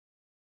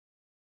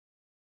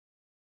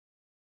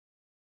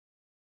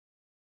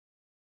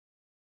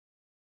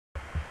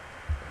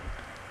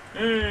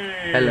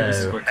Hey, Hello. This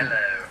is quite cool.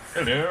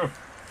 Hello.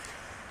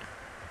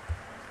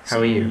 How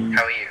are you?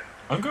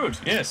 I'm good.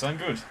 Yes, I'm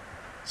good.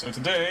 So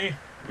today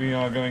we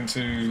are going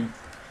to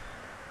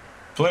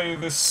play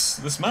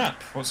this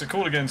map. What's it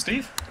called again,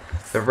 Steve?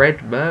 The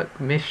Redmurk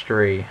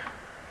Mystery.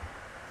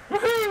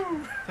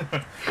 Woohoo!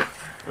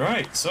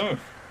 Right. So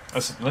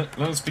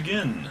let's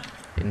begin.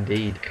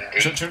 Indeed.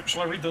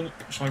 Shall I read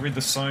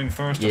the sign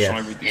first, or Yes. shall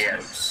I read these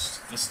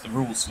notes? The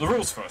rules. The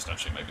rules first,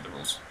 actually. Maybe the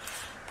rules.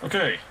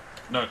 Okay.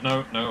 No.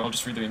 I'll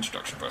just read the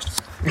introduction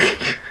first.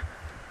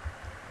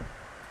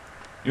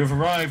 You have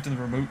arrived in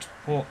the remote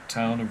port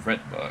town of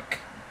Redmurk.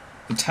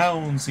 The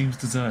town seems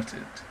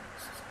deserted.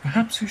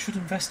 Perhaps you should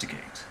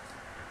investigate.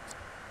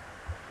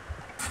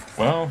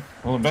 Well,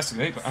 we'll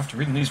investigate, but after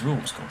reading these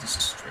rules, God, this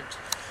is strict.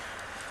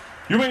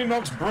 You may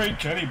not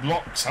break any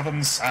blocks other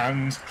than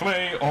sand,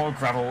 clay, or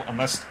gravel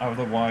unless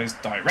otherwise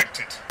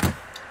directed.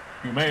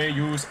 You may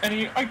use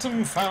any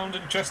item found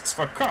in chests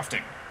for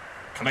crafting.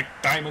 Collect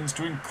diamonds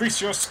to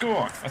increase your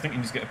score. I think you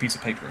need to get a piece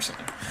of paper or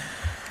something.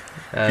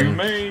 You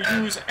may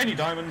use any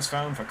diamonds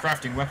found for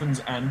crafting weapons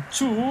and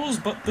tools,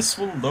 but this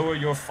will lower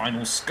your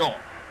final score.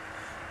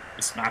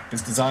 This map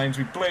is designed to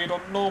be played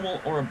on normal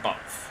or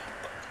above,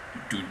 but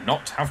you do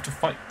not have to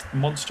fight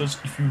monsters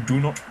if you do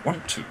not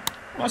want to.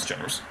 Well, that's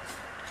generous.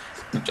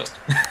 Just.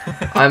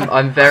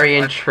 I'm very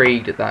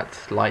intrigued at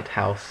that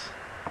lighthouse.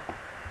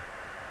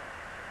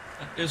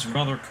 That is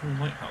rather a cool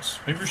lighthouse.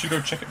 Maybe we should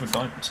go check it for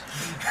diamonds.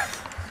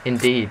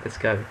 Indeed, let's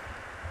go.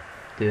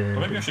 Or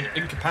maybe I should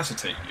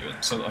incapacitate you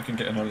so that I can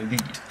get another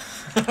lead.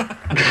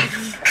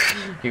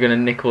 You're gonna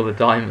nick all the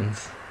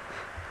diamonds.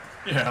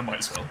 Yeah, I might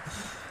as well.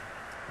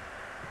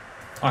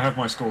 I have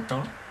my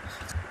scorecard.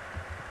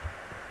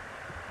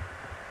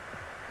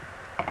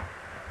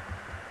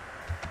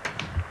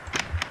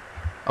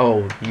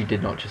 Oh, you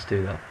did not just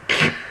do that.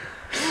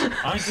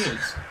 I did.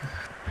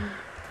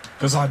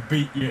 Because I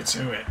beat you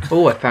to it.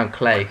 Oh, I found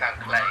clay.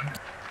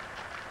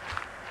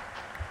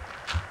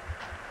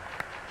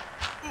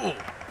 Ooh.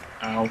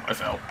 Ow, I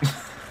fell.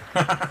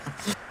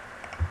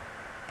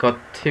 Got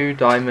 2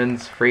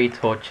 diamonds, 3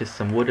 torches,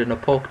 some wood, and a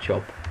pork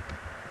chop.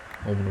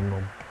 Nom nom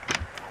nom.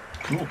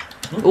 Cool.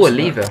 Oh, a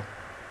lever.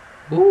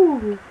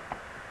 Ooh.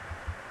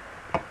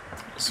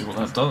 Let's see what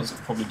that does.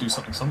 It'll probably do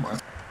something somewhere.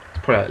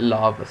 It's probably like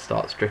lava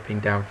starts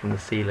dripping down from the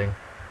ceiling.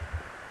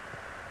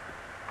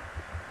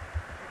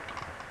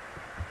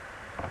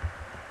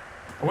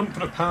 I wouldn't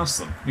put it past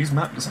them. These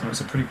map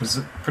designers are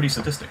pretty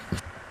sadistic.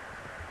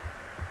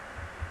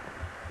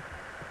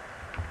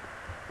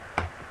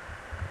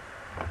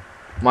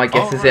 My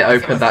guess is it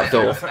opened that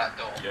door.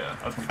 Yeah,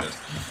 I think it did.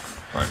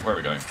 Right, where are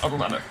we going? Up the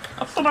ladder.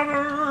 Up the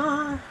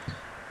ladder!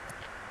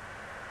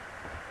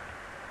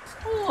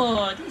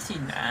 Oh, this is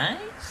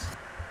nice.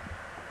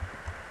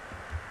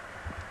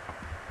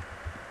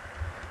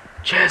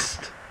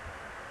 Chest!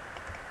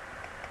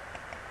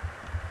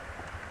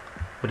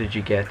 What did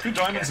you get? 2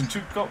 diamonds and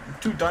two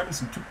diamonds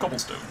and 2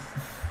 cobblestone.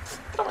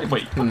 Oh,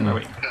 wait.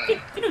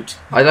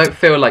 I don't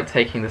feel like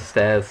taking the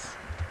stairs.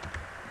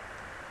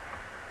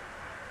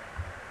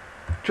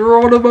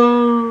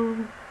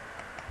 Geronimo!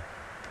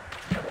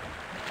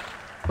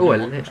 Oh, I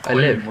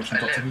live. Watching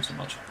Doctor Who so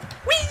much.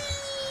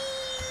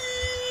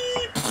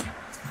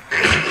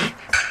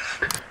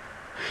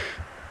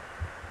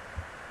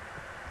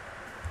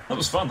 That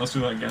was fun. Let's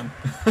do that again.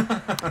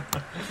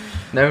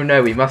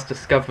 No, we must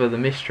discover the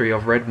mystery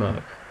of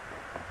Redmurk.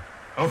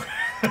 Oh.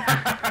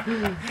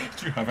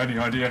 Do you have any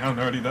idea how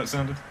nerdy that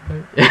sounded?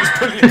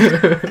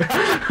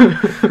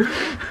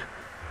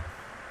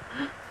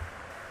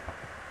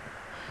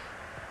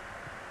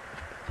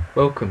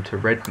 Welcome to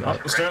Redmurk.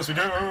 Up the stairs we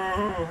go!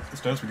 Up the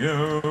stairs we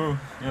go!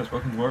 Yes,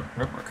 welcome to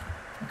Redmurk.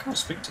 I can't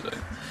speak today.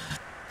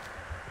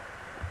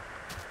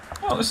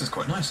 Oh, this is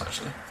quite nice,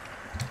 actually.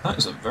 That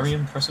is a very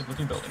impressive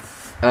looking building.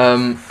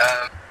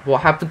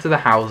 What happened to the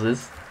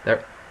houses?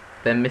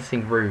 They're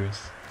missing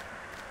roofs.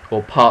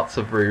 Or parts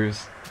of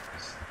roofs.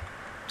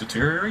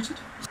 Deteriorated?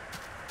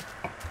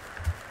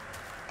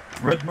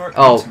 Redmurk.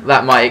 Oh,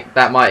 that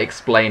might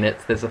explain it.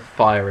 There's a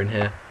fire in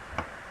here.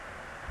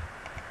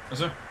 Is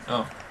there?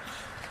 Oh.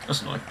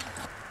 That's annoying.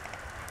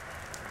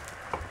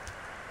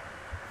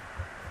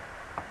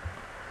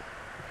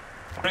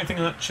 Anything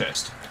in that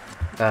chest?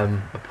 A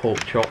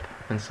pork chop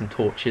and some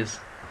torches.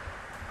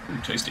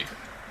 Ooh, tasty.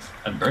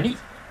 And Bernie?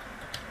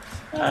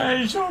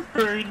 It's not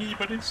Bernie,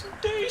 but it's so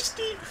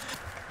tasty.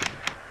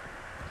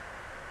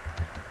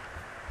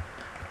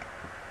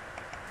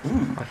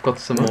 Ooh. I've got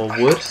some more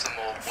wood.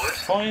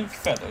 5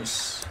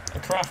 feathers, a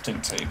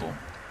crafting table,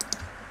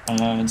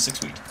 and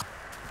 6 wheat.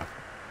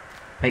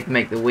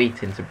 Make the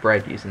wheat into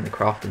bread using the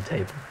crafting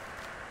table.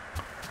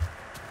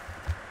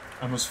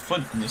 And there's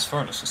flint in this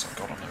furnace as I've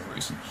got on no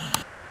reason.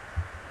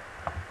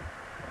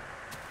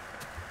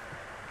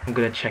 I'm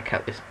gonna check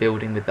out this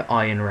building with the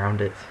iron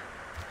around it.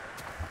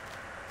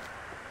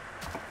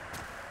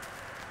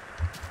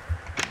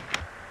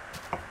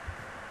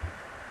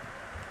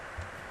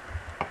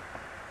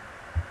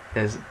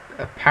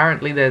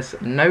 Apparently there's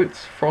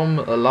notes from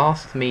the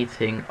last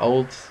meeting,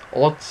 odd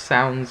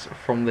sounds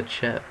from the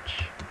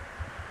church.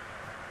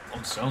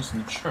 loud sounds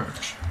in the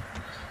church.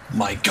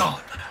 My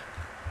God!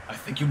 I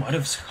think you might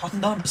have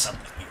gotten on to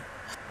something here.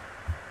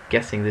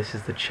 Guessing this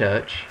is the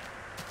church.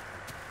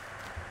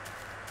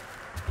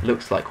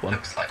 Looks like one.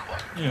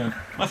 Yeah,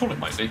 I thought it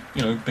might be.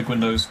 You know, big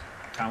windows,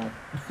 tower.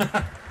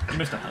 You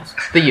missed a house.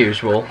 The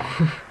usual.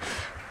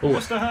 You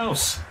missed a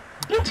house.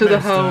 To the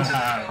Missed a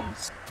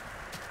house.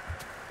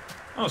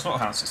 Oh, it's not a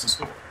house, it's a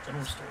store.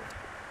 General store.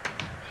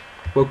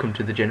 Welcome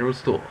to the general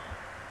store.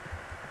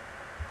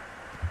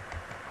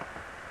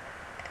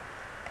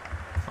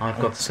 I've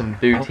got some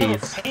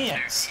booties.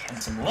 Pants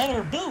and some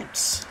leather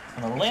boots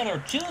and a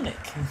leather tunic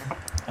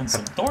and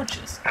some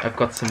torches. I've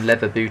got some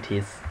leather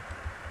booties.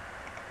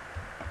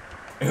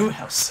 Ooh,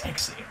 how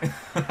sexy.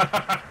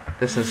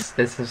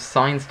 There's some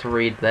signs to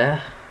read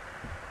there.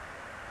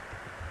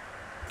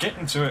 Get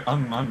into it.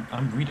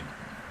 I'm reading.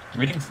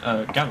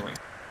 Gathering.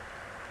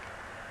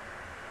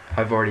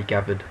 I've already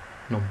gathered.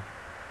 No.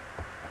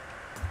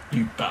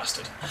 You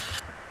bastard.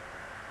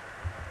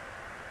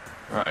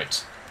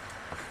 Right.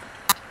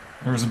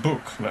 There is a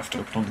book left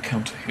open on the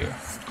counter here.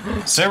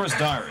 Sarah's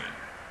diary.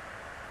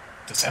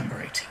 December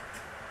 18th.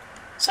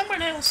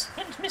 Someone else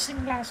went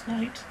missing last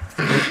night.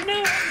 No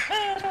one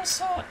heard or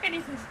saw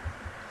anything.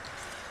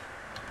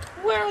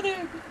 Where are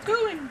they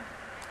going?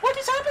 What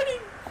is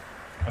happening?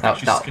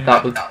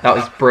 That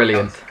was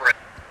brilliant.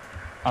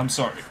 I'm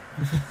sorry.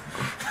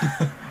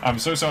 I'm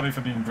so sorry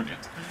for being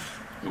brilliant.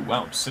 Oh,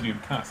 wow, Obsidian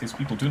Path. These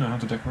people do know how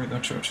to decorate their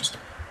churches.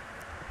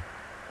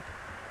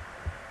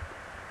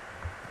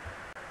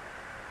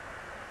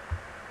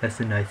 That's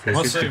a nice I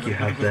must say, aesthetic you with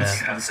have the there.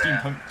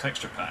 steampunk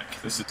texture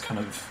pack, this is kind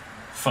of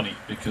funny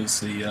because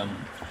the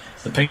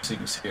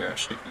paintings here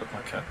actually look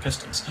like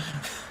pistons,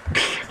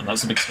 and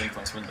that's a big stained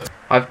glass window.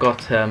 I've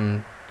got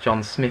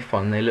John Smith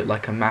one. They look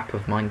like a map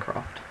of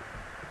Minecraft.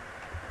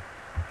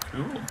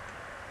 Cool.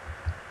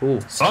 Ooh.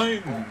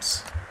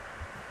 Signs!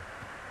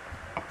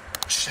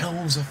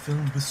 Shelves are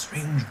filled with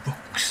strange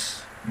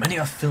books. Many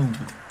are filled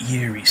with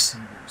eerie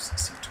symbols that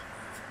seem to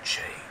move and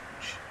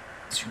change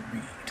as you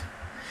read.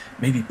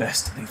 Maybe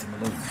best to leave them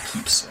alone and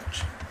keep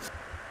searching.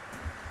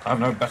 I have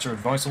no better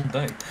advice all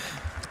day.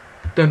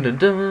 Dun dun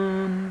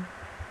dun.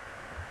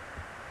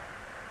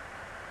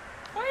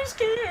 I'm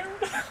scared.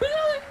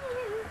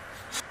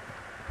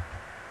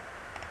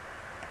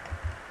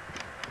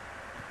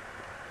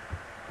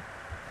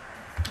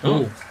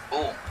 Ooh.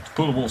 It's a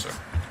pool of water.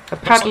 A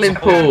paddling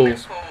pool. Yay!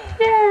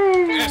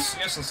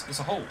 Yes, it's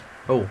a hole.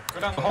 Oh, Go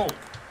down the hole.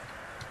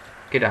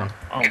 get down.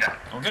 I'll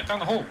get down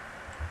the hole.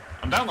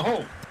 I'm down the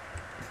hole.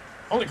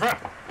 Holy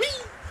crap. Whee!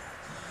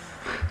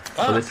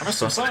 So I this is missed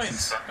some fun.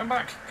 signs. Come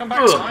back,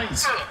 Ugh.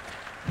 signs.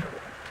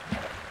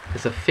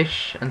 There's a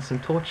fish and some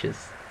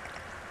torches.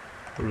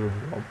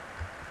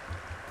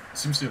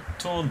 Seems to be a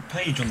torn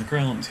page on the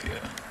ground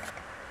here.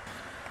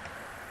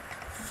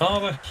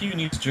 Father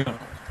Hughnie's journal,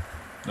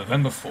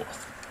 November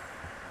 4th.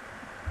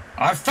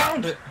 I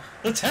found it!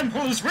 The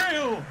temple is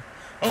real!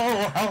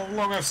 Oh, how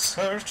long I've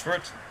searched for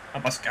it! I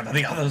must gather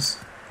the others.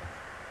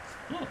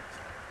 Oh,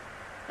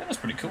 that was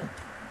pretty cool.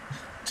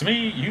 To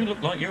me, you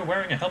look like you're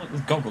wearing a helmet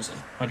with goggles on.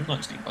 I do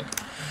like steampunk.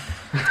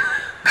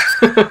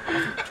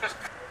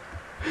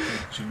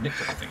 She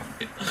nicked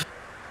everything.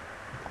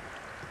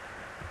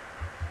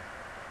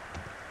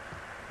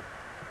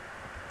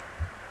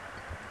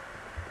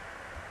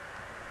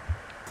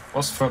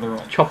 What's further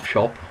on? Chop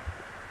shop.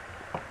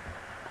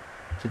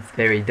 It's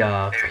very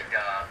dark.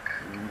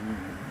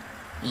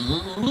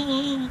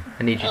 I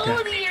need you Oh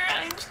to. dear,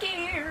 I'm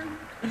scared.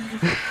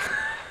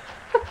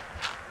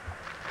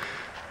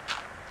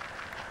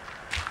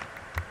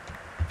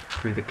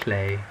 Through the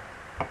clay.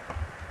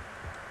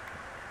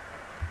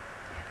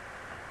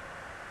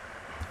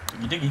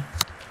 Diggy diggy.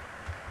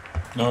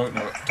 No,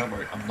 don't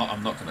worry. I'm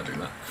not gonna do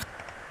that.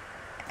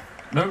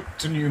 Note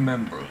to new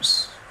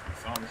members.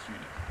 Father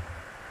Hughnie.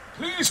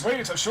 Please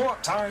wait a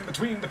short time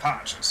between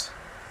departures.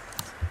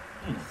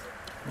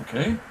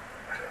 Okay.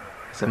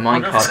 There's a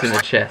minecart in the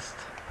chest.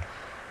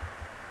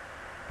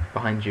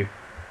 Behind you.